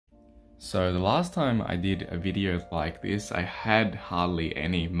So the last time I did a video like this, I had hardly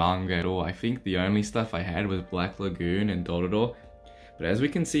any manga at all. I think the only stuff I had was Black Lagoon and Dororo. But as we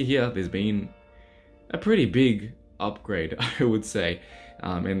can see here, there's been a pretty big upgrade, I would say.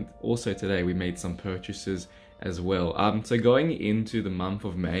 And also today we made some purchases as well. So going into the month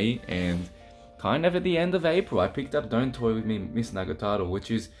of May and kind of at the end of April, I picked up Don't Toy With Me, Miss Nagatoro, which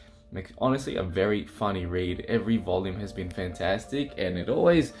is honestly a very funny read. Every volume has been fantastic and it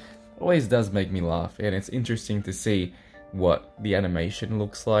always does make me laugh, and it's interesting to see what the animation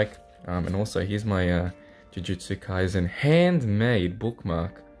looks like. And also here's my Jujutsu Kaisen handmade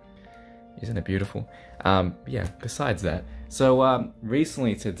bookmark. Isn't it beautiful? Yeah, besides that, so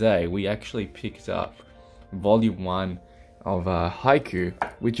recently today we actually picked up volume 1 of Haikyuu,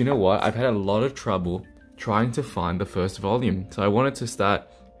 which, you know what, I've had a lot of trouble trying to find the first volume. So I wanted to start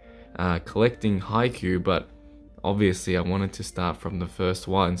collecting Haikyuu, but obviously I wanted to start from the first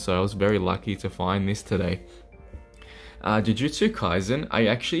one, so I was very lucky to find this today. Jujutsu Kaisen, I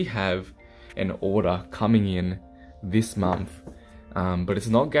actually have an order coming in this month, but it's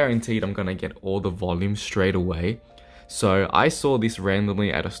not guaranteed I'm gonna get all the volumes straight away. So I saw this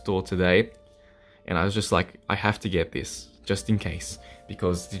randomly at a store today, and I was just like, I have to get this, just in case,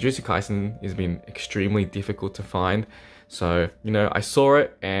 because Jujutsu Kaisen has been extremely difficult to find. So, you know, I saw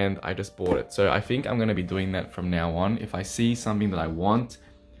it and I just bought it. So I think I'm going to be doing that from now on. If I see something that I want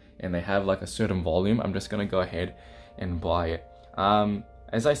and they have like a certain volume, I'm just going to go ahead and buy it.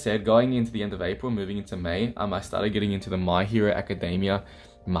 As I said, going into the end of April, moving into May, I started getting into the My Hero Academia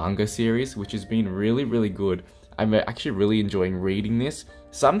manga series, which has been really good. I'm actually really enjoying reading this.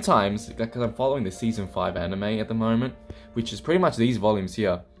 Sometimes, because I'm following the season 5 anime at the moment, which is pretty much these volumes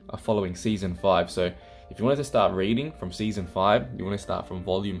here are following season 5. So if you wanted to start reading from season 5, you want to start from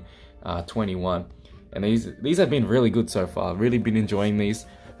volume 21. And these have been really good so far. Really been enjoying these.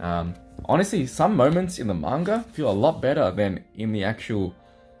 Honestly, some moments in the manga feel a lot better than in the actual,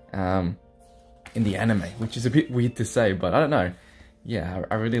 in the anime, which is a bit weird to say, but I don't know. Yeah,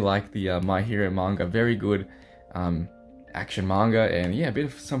 I really like the My Hero manga. Very good action manga, and yeah, a bit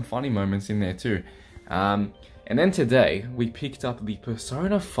of some funny moments in there too. And then today, we picked up the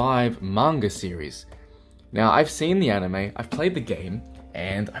Persona 5 manga series. Now, I've seen the anime, I've played the game,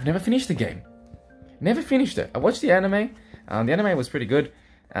 and I've never finished the game. Never finished it. I watched the anime. The anime was pretty good.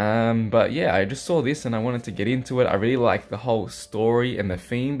 But yeah, I just saw this and I wanted to get into it. I really like the whole story and the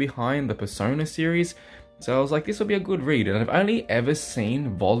theme behind the Persona series. So I was like, this will be a good read. And I've only ever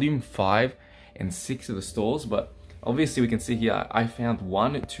seen volume 5 and 6 of the stores, but obviously we can see here, I found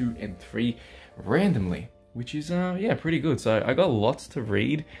 1, 2, and 3 randomly, which is, yeah, pretty good. So I got lots to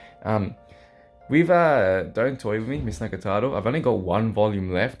read. With Don't Toy With Me, Miss Nagatoro, I've only got 1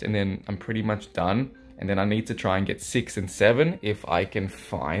 volume left and then I'm pretty much done. And then I need to try and get 6 and 7 if I can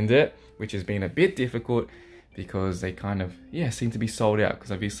find it, which has been a bit difficult because they kind of, yeah, seem to be sold out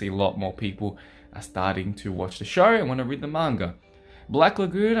because obviously a lot more people are starting to watch the show and want to read the manga. Black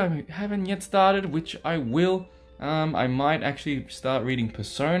Lagoon, I haven't yet started, which I will. I might actually start reading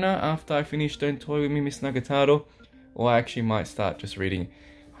Persona after I finish Don't Toy With Me, Miss Nagatoro, or I actually might start just reading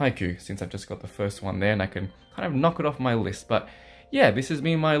Haikyuu, since I've just got the first one there and I can kind of knock it off my list. But yeah, this has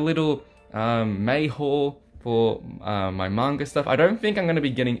been my little May haul for my manga stuff. I don't think I'm going to be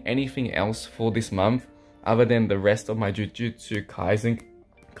getting anything else for this month other than the rest of my Jujutsu Kaisen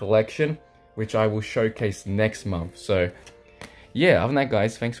collection, which I will showcase next month. So yeah, other than that,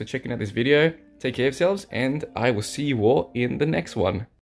 guys, thanks for checking out this video. Take care of yourselves and I will see you all in the next one.